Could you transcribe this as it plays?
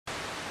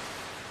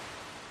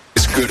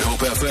Good Hope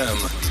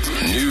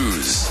FM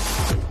News.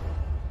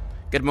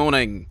 Good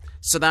morning.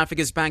 South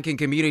Africa's banking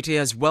community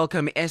has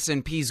welcomed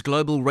S&P's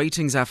Global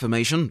Ratings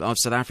affirmation of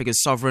South Africa's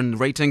sovereign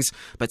ratings,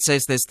 but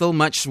says there's still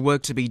much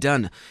work to be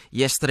done.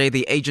 Yesterday,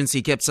 the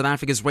agency kept South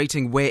Africa's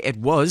rating where it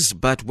was,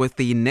 but with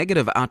the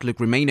negative outlook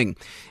remaining.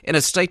 In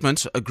a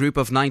statement, a group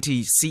of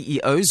 90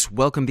 CEOs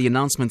welcomed the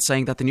announcement,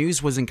 saying that the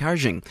news was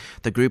encouraging.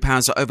 The group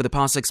has, over the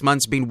past 6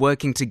 months, been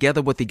working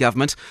together with the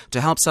government to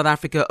help South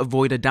Africa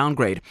avoid a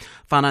downgrade.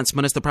 Finance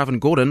Minister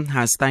Pravin Gordhan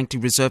has thanked the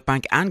Reserve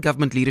Bank and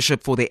government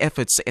leadership for their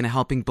efforts in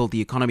helping build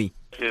the economy.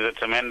 It is a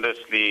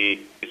tremendously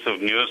piece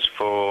of news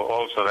for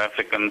all South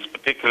Africans,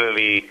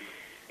 particularly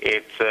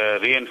its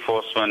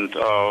reinforcement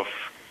of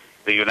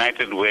the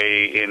united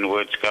way in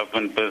which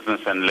government,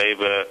 business and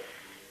labour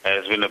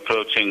has been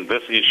approaching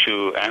this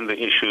issue and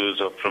the issues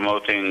of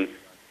promoting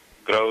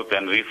growth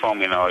and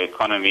reform in our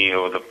economy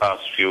over the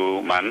past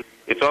few months.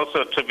 It's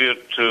also a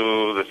tribute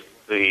to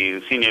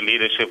the senior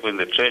leadership in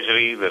the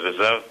Treasury, the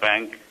Reserve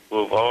Bank,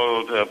 who have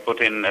all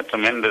put in a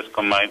tremendous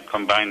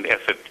combined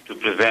effort to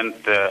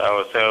present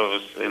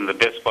ourselves in the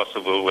best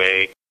possible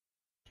way.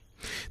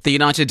 The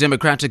United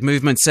Democratic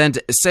Movement says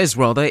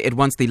it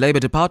wants the Labour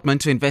Department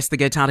to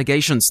investigate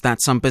allegations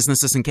that some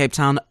businesses in Cape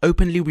Town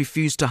openly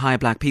refuse to hire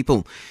black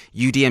people.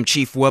 UDM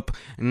Chief Whip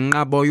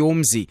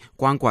Ngaboyomzi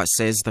Kwankwa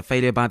says the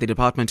failure by the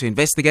department to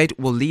investigate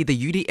will lead the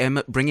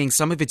UDM bringing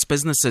some of its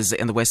businesses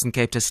in the Western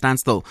Cape to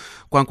standstill.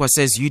 Kwankwa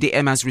says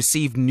UDM has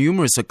received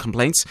numerous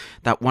complaints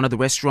that one of the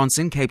restaurants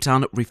in Cape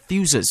Town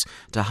refuses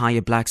to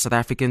hire black South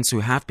Africans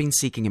who have been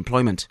seeking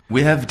employment.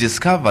 We have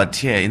discovered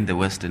here in the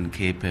Western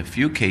Cape a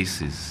few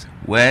cases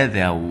where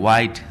there are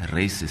white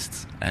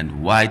racists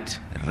and white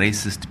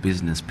racist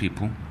business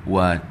people who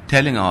are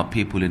telling our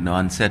people in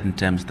uncertain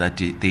terms that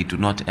they do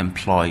not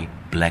employ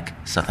black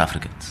South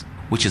Africans,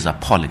 which is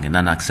appalling and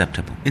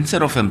unacceptable.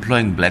 Instead of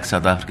employing black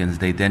South Africans,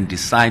 they then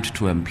decide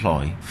to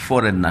employ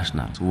foreign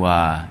nationals who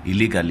are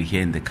illegally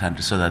here in the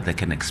country so that they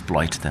can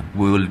exploit them.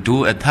 We will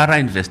do a thorough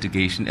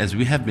investigation, as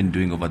we have been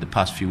doing over the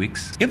past few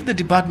weeks. If the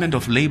Department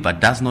of Labour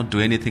does not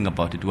do anything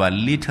about it, we are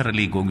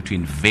literally going to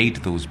invade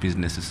those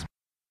businesses.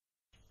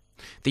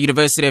 The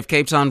University of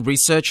Cape Town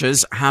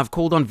researchers have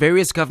called on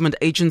various government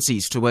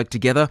agencies to work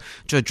together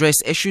to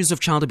address issues of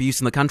child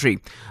abuse in the country.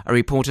 A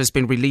report has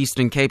been released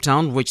in Cape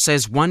Town which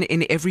says 1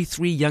 in every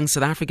 3 young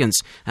South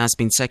Africans has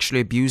been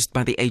sexually abused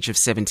by the age of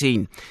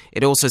 17.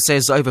 It also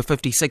says over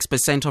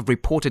 56% of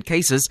reported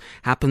cases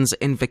happens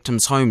in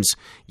victims' homes.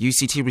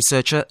 UCT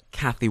researcher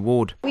Kathy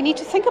Ward. We need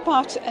to think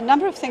about a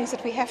number of things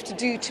that we have to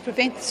do to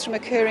prevent this from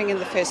occurring in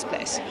the first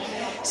place.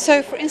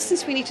 So, for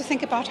instance, we need to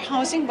think about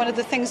housing. One of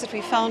the things that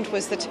we found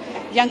was that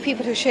young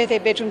people who share their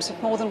bedrooms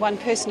with more than one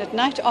person at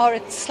night are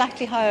at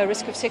slightly higher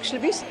risk of sexual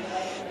abuse.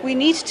 We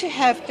need to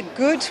have a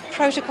good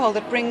protocol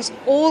that brings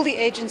all the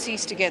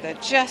agencies together,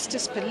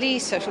 justice,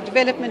 police, social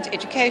development,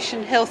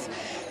 education, health,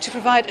 to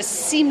provide a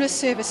seamless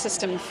service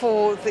system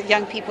for the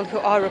young people who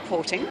are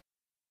reporting.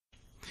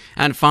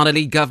 And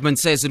finally, government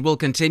says it will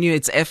continue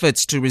its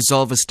efforts to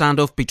resolve a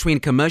standoff between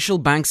commercial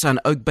banks and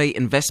Oak Bay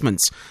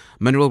Investments.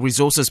 Mineral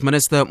Resources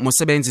Minister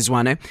Mosebenzi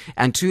Zwane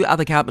and 2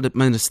 other cabinet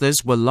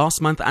ministers were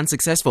last month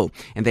unsuccessful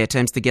in their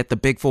attempts to get the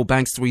big 4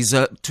 banks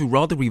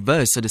to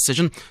reverse a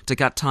decision to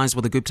cut ties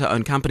with the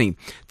Gupta-owned company.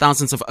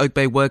 Thousands of Oak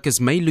Bay workers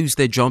may lose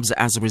their jobs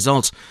as a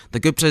result. The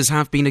Guptas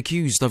have been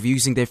accused of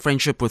using their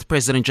friendship with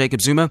President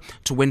Jacob Zuma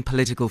to win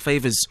political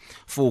favors.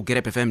 For Good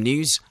Hope FM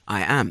News,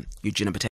 I am Eugene Patel.